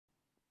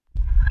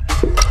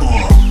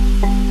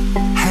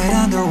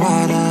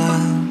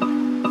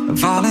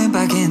falling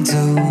back into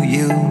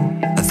you.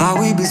 I thought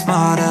we'd be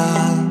smarter,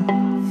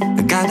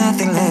 I got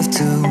nothing left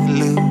to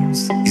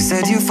lose. You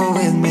said you fall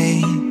with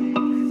me,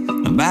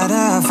 no matter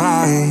how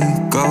far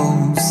it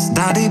goes.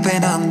 Down deep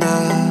and under,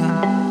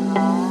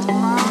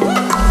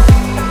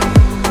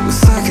 we're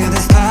stuck in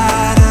this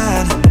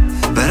pattern,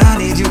 but I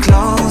need you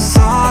close.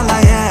 All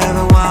I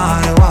ever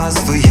wanted was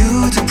for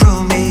you to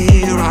prove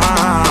me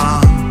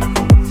wrong.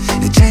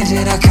 You're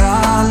changing our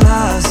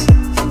colors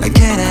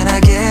again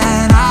and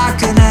again. I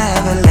could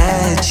never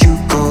let you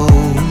go.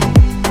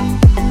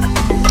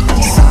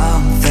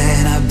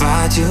 Something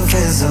about you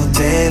feels so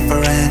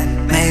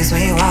different, makes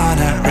me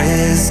wanna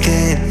risk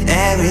it.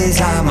 Every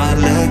time I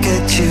look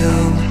at you,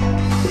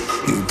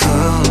 you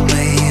pull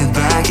me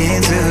back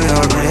into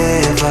your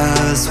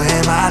river.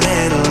 Swim a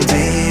little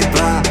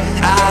deeper,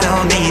 I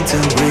don't need to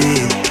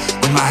breathe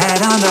with my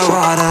head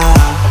underwater.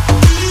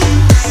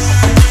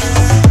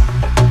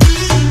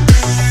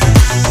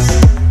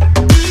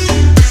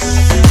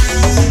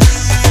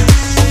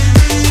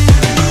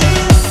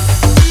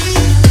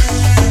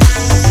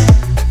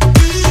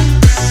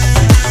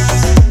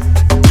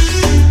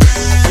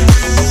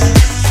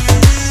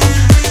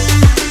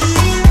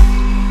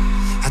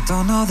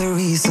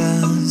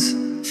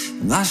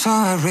 Not sure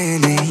I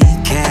really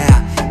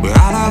care. We're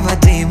all of our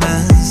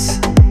demons,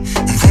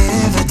 and they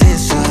never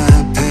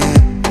disappear.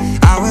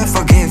 I will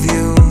forgive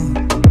you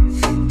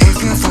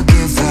if you've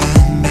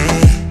forgiven me.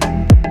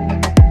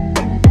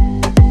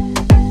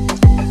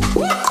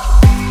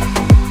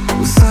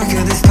 We're stuck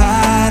in this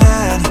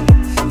pattern,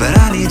 but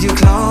I need you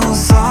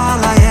close.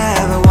 All I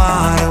ever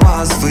wanted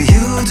was for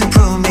you to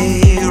prove me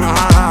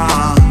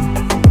wrong.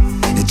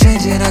 You're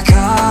changing our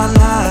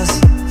colors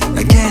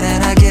again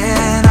and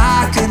again.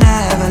 I could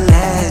never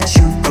let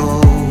you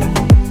go.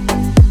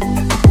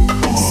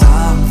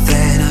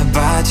 Something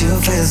about you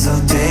feels so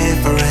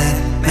different,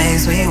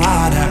 makes me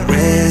wanna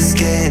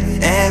risk it.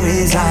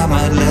 Every time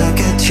I look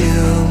at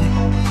you,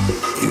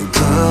 you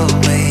pull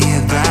me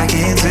back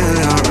into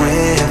your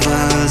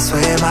river.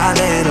 Swim a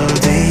little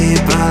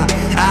deeper,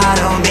 I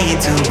don't need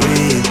to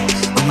breathe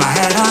with my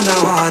head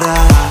underwater.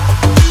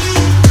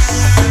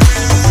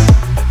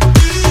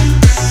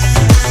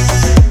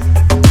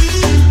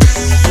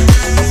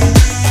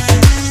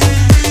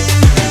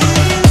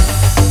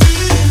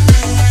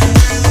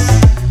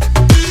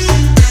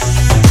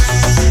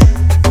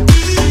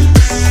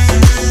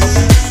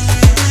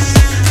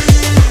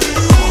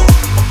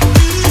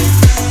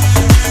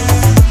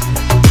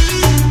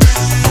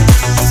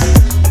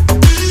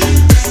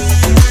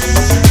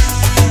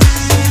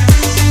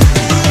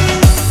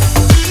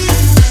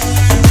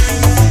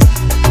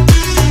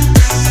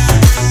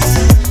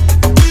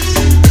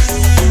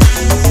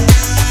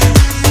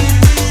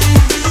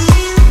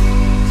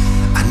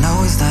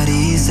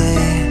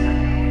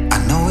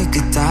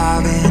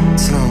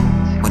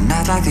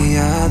 Like the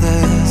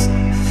others,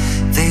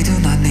 they do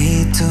not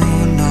need to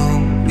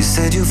know. You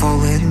said you fall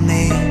with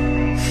me,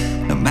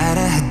 no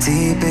matter how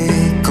deep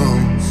it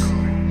goes.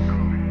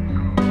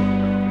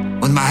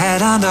 With my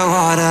head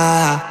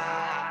underwater.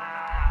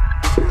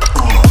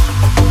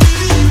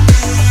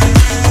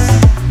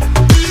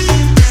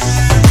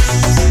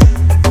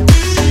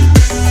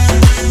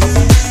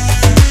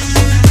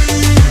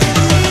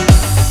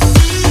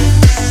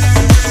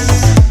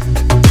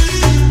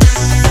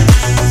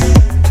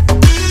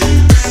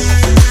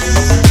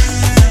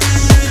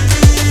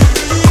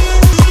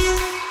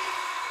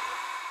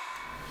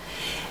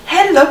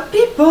 Hello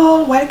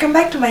people, welcome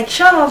back to my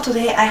channel.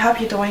 Today I hope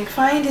you're doing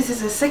fine. This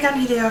is the second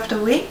video of the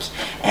week,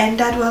 and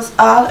that was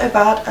all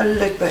about a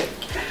lookbook.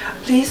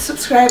 Please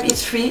subscribe,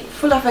 it's free,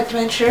 full of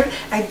adventure.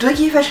 I do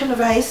give fashion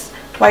advice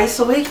twice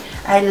a week.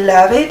 I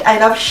love it. I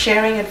love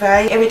sharing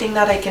advice, everything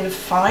that I can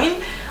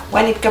find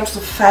when it comes to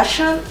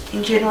fashion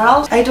in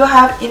general. I do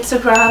have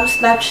Instagram,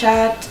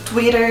 Snapchat,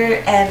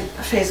 Twitter and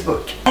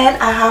Facebook. And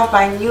I have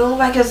my new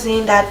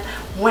magazine that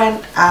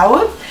went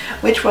out,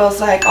 which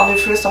was like on the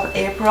 1st of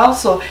April,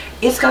 so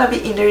it's gonna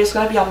be in there. It's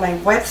gonna be on my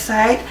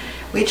website,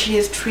 which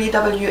is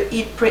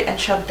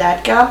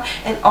www.eatpretandshop.com,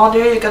 and on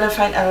there you're gonna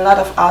find a lot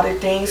of other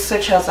things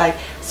such as like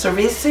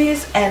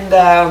services and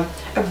a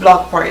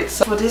blog post.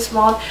 So for this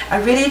month I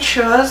really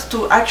chose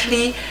to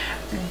actually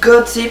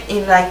go deep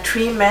in like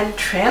 3 main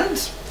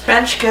trends: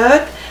 French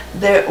cut,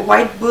 the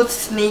white boots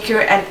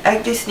sneaker and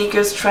ugly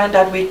sneakers trend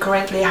that we're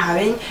currently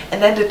having, and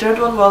then the third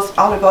one was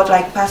all about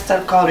like pastel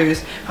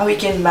colors, how you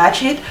can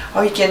match it,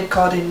 how you can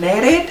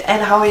coordinate it,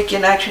 and how you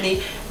can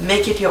actually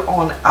make it your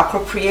own,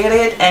 appropriate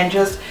it and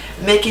just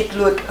make it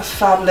look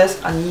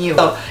fabulous on you.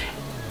 So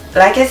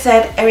like I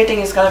said,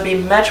 everything is gonna be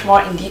much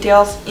more in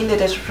details in the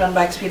description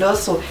box below,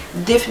 so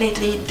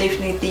definitely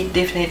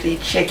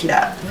check it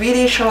out.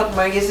 Really short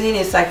magazine,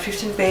 it's like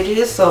 15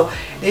 pages, so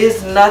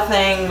there's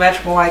nothing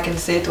much more I can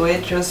say to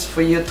it, just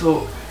for you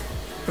to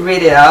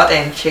read it out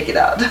and check it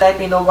out. Let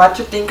me know what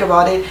you think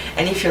about it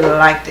and if you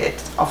liked it,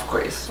 of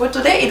course. For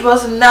today it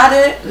was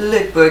another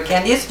lookbook,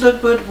 and this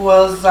lookbook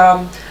was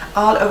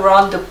all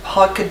around the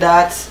polka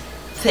dots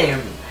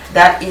theme.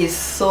 that is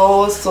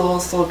so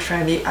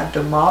trendy at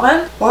the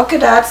moment. Polka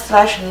dot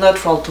slash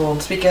neutral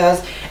tones,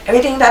 because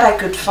everything that I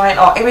could find,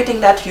 or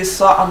everything that you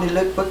saw on the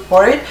lookbook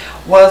board,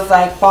 was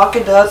like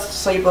polka dots,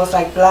 so it was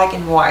like black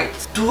and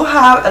white. Do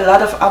have a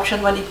lot of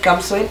options when it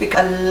comes to it,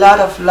 because a lot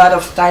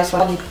of styles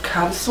when it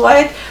comes to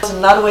it. It's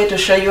another way to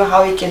show you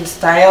how you can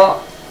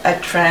style a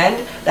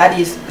trend that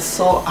is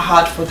so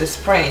hot for the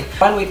spring.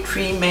 One with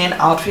 3 main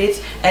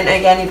outfits, and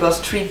again it was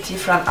 3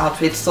 different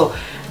outfits, so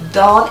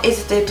don't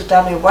hesitate to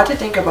tell me what you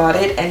think about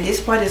it. And this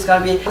part is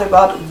gonna be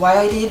about why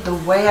I did the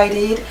way I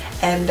did,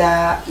 and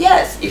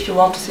yes, if you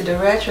want to see the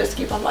rest, just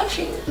keep on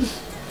watching.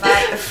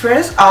 My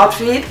first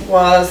outfit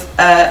was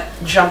a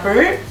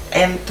jumper,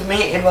 and to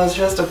me it was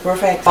just a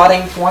perfect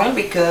starting point,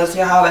 because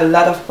you have a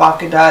lot of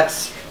polka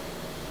dots,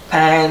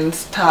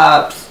 pants,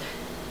 tops,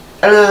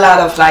 a lot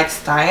of like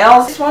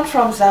styles. This one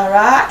from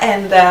Zara,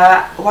 and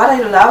what I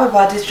love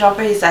about this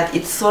jumper is that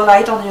it's so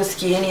light on your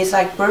skin. It's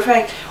like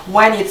perfect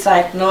when it's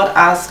like not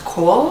as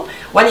cold,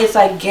 when it's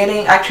like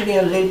getting actually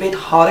a little bit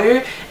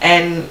hotter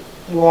and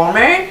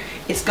warmer.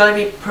 It's gonna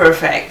be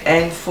perfect,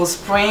 and for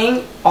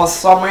spring or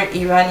summer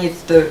even,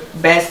 it's the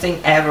best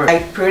thing ever. I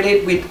paired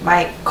it with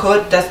my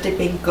coat, dusty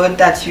pink coat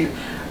that you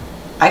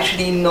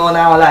actually know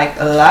now like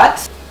a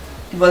lot.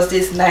 It was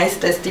this nice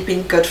dusty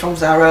pink coat from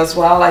Zara as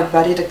well. I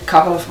bought it a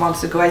couple of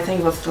months ago, I think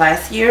it was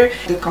last year.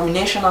 The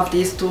combination of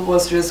these two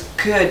was just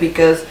good,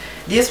 because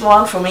this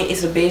one for me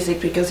is a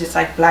basic, because it's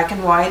like black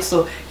and white,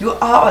 so you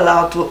are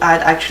allowed to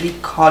add actually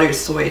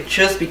colors to it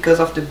just because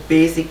of the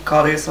basic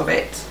colors of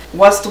it.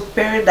 Was to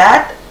pair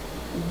that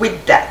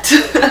with that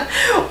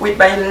with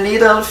my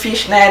little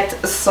fishnet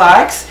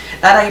socks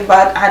that I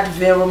bought at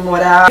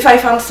Veromoda. If I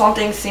found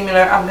something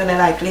similar, I'm gonna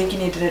like link it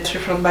in the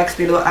description box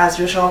below as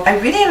usual. I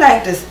really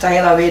like the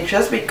style of it,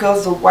 just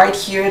because the white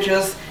here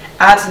just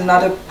adds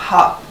another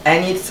pop,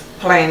 and it's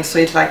plain, so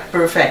it's like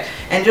perfect.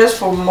 And just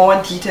for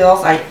more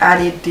details, I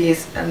added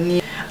this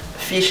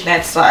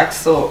fishnet socks,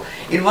 so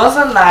it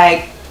wasn't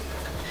like,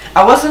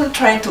 I wasn't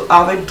trying to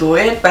overdo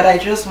it, but I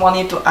just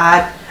wanted to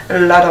add a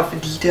lot of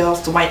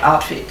details to my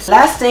outfits.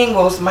 Last thing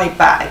was my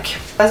bag.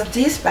 Was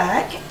this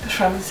bag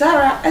from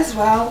Zara as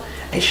well.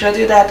 I showed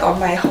you that on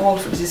my haul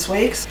for this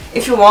week.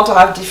 If you want to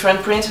have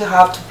different prints, you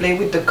have to play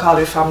with the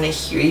color family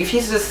here. If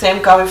it's the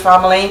same color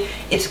family,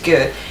 it's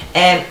good.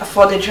 And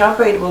for the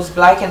jumper, it was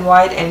black and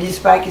white, and this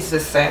bag is the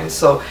same,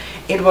 so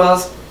it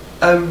was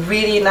a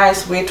really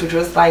nice way to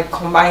just like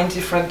combine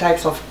different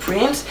types of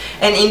prints.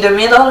 And in the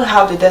middle you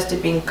have the dusty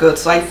pink coat,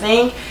 so I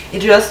think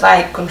it just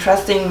like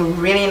contrasting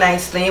really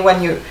nicely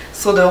when you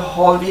saw the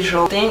whole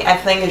visual thing. I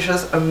think it's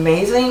just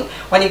amazing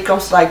when it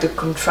comes to like the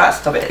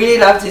contrast of it. I really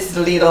love this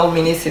little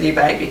mini city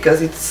bag,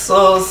 because it's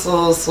so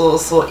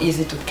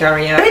easy to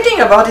carry on.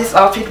 Everything about this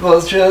outfit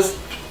was just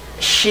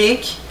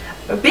chic,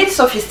 a bit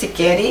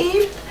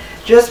sophisticated,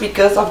 just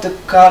because of the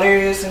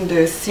colors and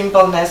the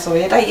simpleness of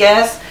it, I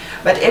guess.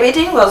 But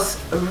everything was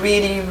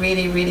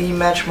really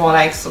much more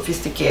like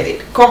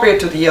sophisticated compared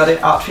to the other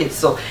outfits,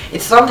 so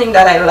it's something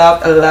that I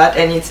love a lot,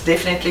 and it's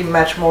definitely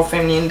much more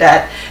feminine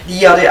than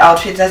the other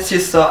outfits that you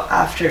saw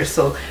after.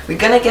 So we're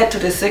gonna get to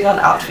the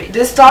second outfit.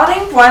 The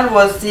starting point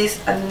was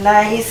this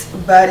nice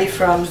body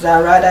from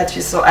Zara that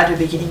you saw at the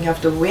beginning of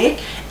the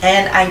week,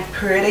 and I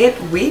paired it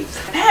with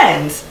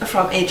pants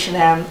from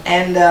H&M,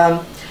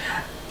 and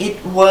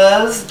it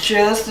was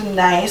just a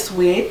nice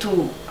way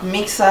to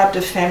mix up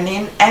the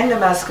feminine and the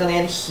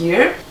masculine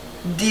here.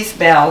 This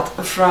belt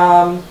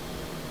from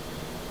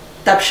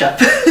Topshop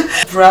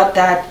brought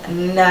that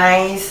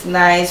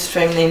nice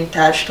feminine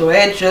touch to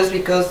it, just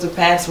because the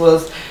pants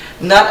was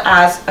not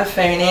as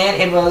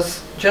feminine, it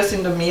was just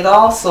in the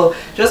middle, so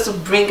just to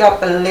bring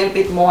up a little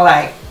bit more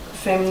like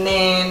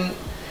feminine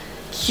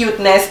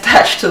cuteness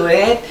touch to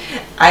it,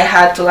 I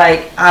had to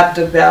like add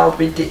the belt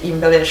with the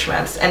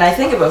embellishments, and I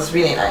think it was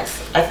really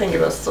nice. I think it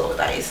was so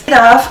nice.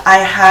 I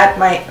had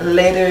my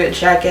leather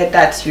jacket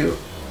that you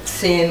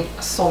seen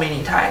so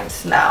many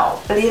times now.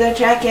 A leather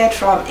jacket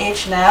from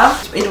H&M.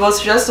 It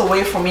was just a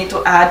way for me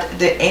to add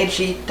the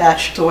edgy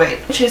touch to it,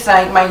 which is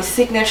like my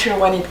signature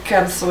when it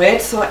comes to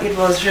it, so it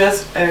was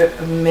just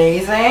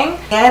amazing.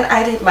 And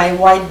I did my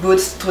white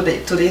boots to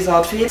this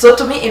outfit, so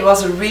to me it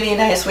was a really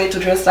nice way to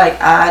just like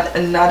add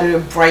another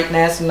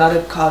brightness,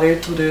 another color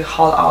to the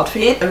whole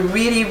outfit. I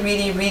really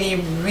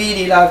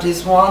love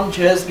this one,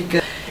 just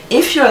because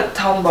if you're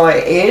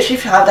tomboyish,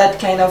 if you have that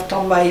kind of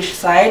tomboyish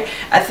side,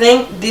 I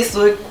think this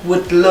look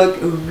would look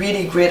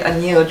really great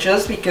on you,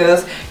 just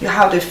because you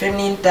have the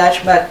feminine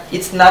touch, but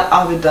it's not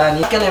overdone.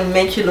 It's gonna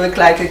make you look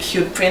like a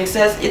cute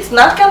princess. It's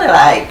not gonna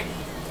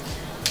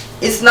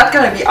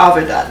be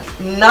overdone.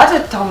 Not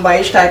a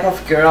tomboyish type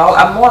of girl.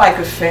 I'm more like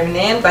a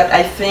feminine, but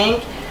I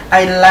think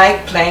I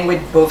like playing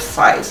with both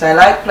sides. I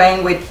like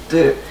playing with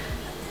the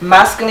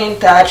masculine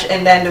touch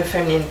and then the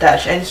feminine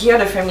touch, and here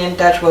the feminine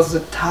touch was the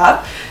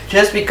top,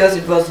 just because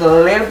it was a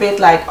little bit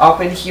like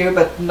open here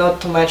but not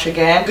too much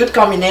again. Good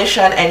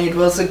combination, and it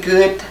was a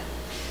good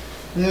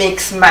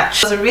mix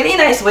match. It was a really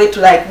nice way to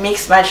like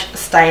mix match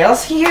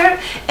styles here,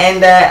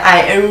 and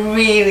I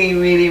really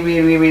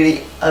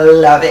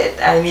love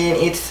it. I mean,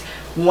 it's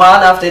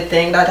one of the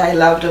things that I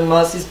love the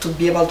most is to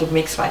be able to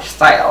mix my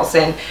styles,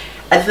 and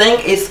I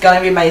think it's gonna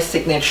be my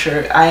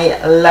signature.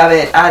 I love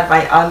it. Add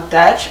my own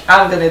touch,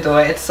 I'm gonna do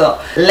it. So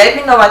let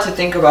me know what you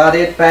think about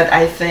it, but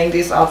I think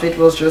this outfit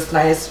was just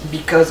nice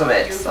because of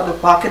it. So the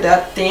polka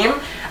dot theme,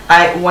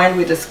 I went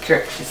with the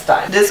skirt this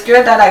time. The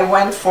skirt that I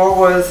went for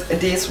was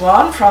this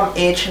one from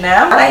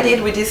H&M. What I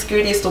did with this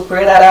skirt is to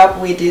pair that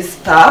up with this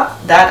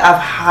top that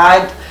I've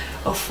had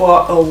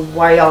for a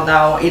while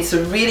now. It's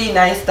a really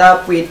nice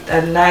top with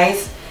a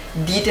nice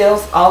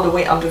details all the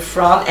way on the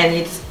front, and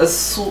it's a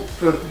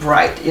super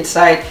bright. It's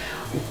like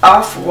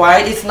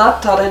off-white. It's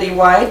not totally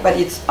white, but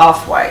it's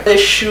off-white. The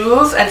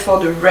shoes, and for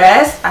the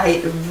rest,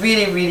 I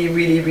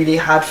really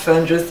had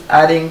fun just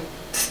adding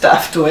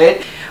stuff to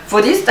it.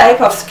 For this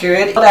type of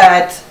skirt,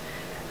 that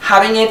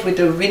having it with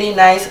a really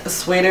nice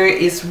sweater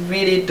is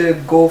really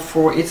the go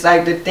for. It's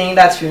like the thing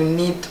that you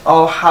need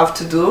or have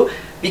to do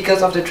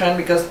because of the trend,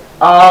 because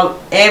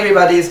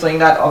everybody is doing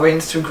that over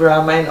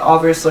Instagram and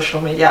over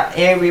social media.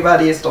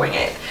 Everybody is doing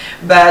it.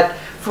 But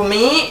for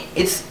me,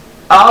 it's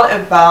all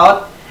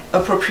about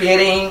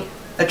appropriating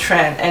a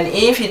trend, and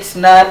if it's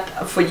not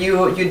for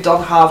you, you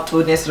don't have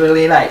to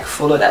necessarily like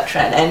follow that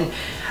trend. And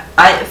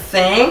I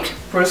think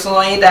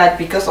personally that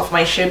because of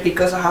my shape,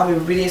 because I have a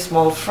really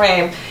small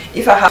frame,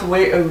 if I have to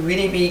wear a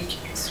really big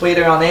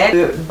sweater on it,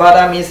 the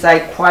bottom is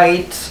like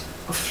quite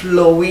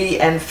flowy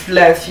and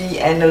fluffy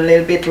and a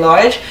little bit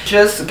large,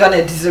 just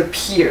gonna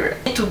disappear.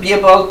 To be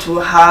able to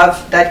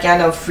have that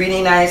kind of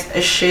really nice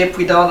shape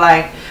without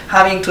like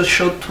having to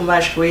show too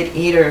much weight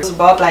either. It's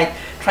about like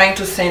trying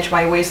to cinch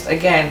my waist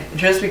again,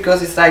 just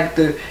because it's like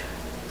the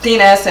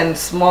thinnest and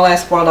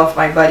smallest part of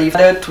my body,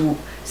 to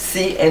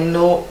see and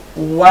know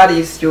what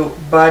is your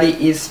body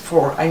is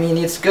for. I mean,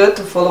 it's good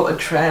to follow a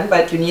trend,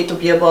 but you need to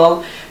be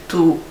able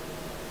to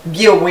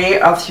be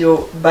aware of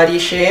your body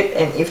shape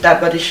and if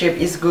that body shape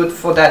is good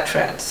for that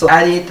trend. So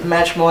I added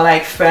much more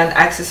like fun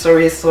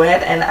accessories to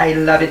it, and I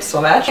love it so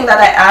much. The thing that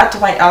I add to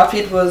my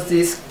outfit was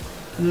this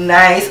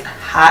nice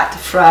hat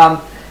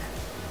from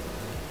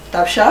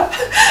Topshop.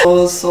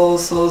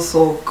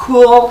 so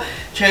cool,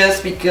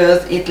 just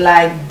because it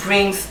like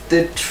brings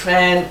the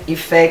trend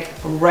effect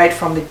right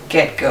from the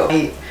get-go.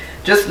 I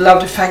just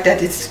love the fact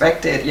that it's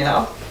expected, you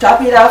know.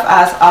 Top it off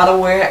as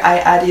outerwear, I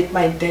added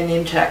my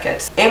denim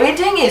jackets.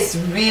 Everything is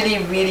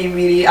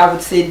really, I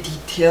would say,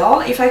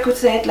 detailed, if I could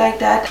say it like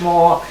that.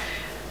 More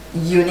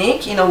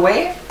unique in a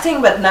way.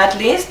 Thing but not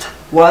least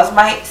was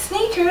my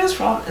sneakers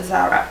from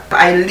Zara.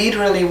 I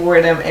literally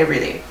wear them every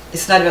day.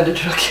 It's not even a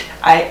joke.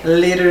 I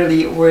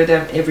literally wear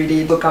them every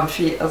day. So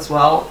comfy as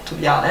well, to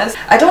be honest.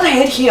 I don't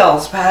hate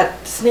heels,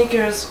 but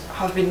sneakers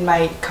have been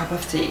my cup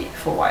of tea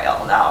for a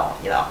while now,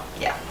 you know.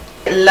 Yeah.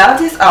 I love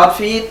this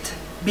outfit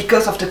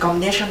because of the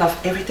combination of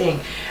everything.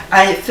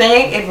 I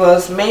think it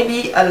was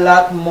maybe a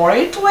lot more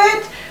to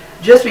it,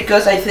 just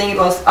because I think it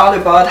was all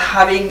about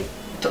having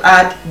to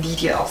add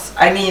details.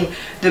 I mean,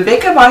 the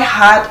Baker Boy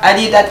hat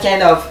added that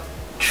kind of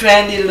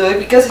trendy look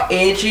because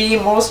it's edgy,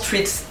 more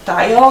street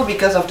style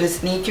because of the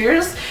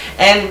sneakers,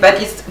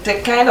 but it's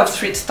the kind of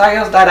street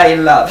styles that I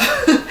love,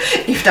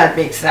 if that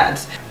makes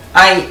sense.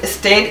 I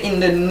stayed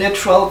in the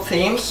neutral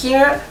theme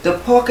here. The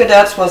polka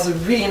dots was a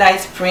really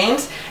nice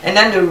print, and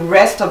then the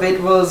rest of it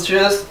was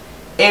just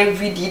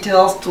every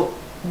details to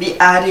be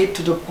added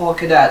to the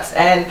polka dots.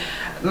 And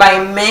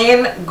my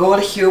main goal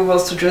here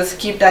was to just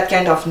keep that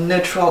kind of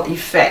neutral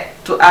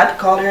effect, to add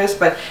colors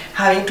but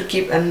having to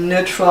keep a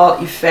neutral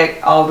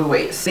effect all the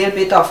way. A little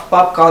bit of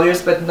pop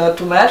colors but not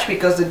too much,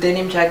 because the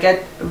denim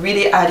jacket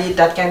really added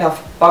that kind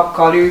of pop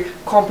color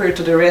compared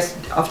to the rest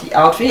of the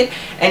outfit,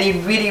 and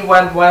it really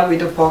went well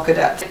with the polka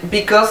dots.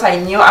 Because I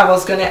knew I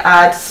was gonna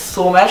add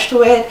so much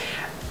to it,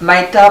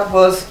 my top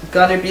was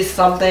gonna be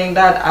something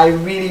that I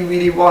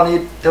really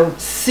wanted, the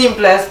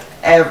simplest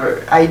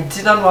ever. I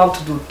didn't want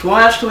to do too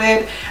much to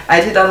it.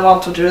 I didn't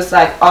want to just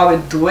like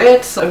overdo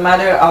it. So a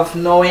matter of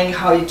knowing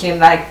how you can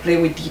like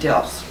play with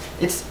details.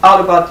 It's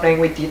all about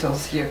playing with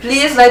details here.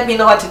 Please let me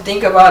know what you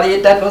think about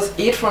it. That was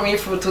it for me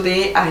for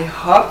today. I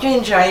hope you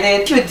enjoyed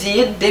it. If you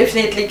did,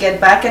 definitely get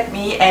back at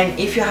me, and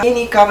if you have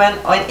any comment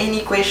or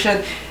any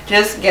question,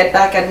 just get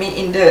back at me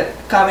in the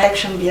comment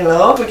section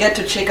below. Don't forget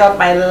to check out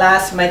my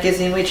last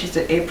magazine, which is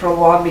the April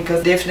one,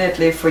 because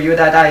definitely for you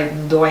that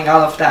I'm doing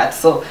all of that.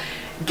 So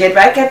get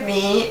back at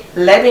me,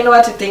 let me know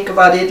what you think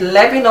about it,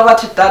 let me know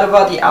what you thought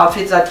about the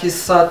outfits that you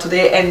saw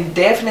today, and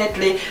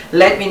definitely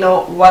let me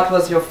know what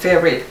was your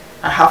favorite.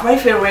 I have my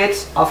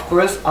favorites, of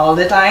course, all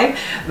the time,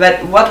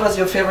 but what was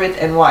your favorite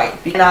and why?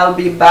 And I'll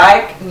be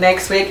back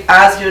next week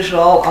as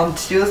usual on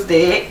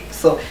Tuesday.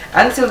 So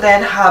until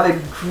then, have a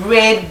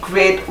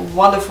great,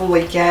 wonderful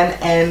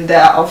weekend, and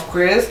of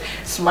course,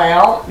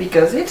 smile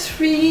because it's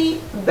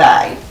free.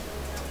 Bye.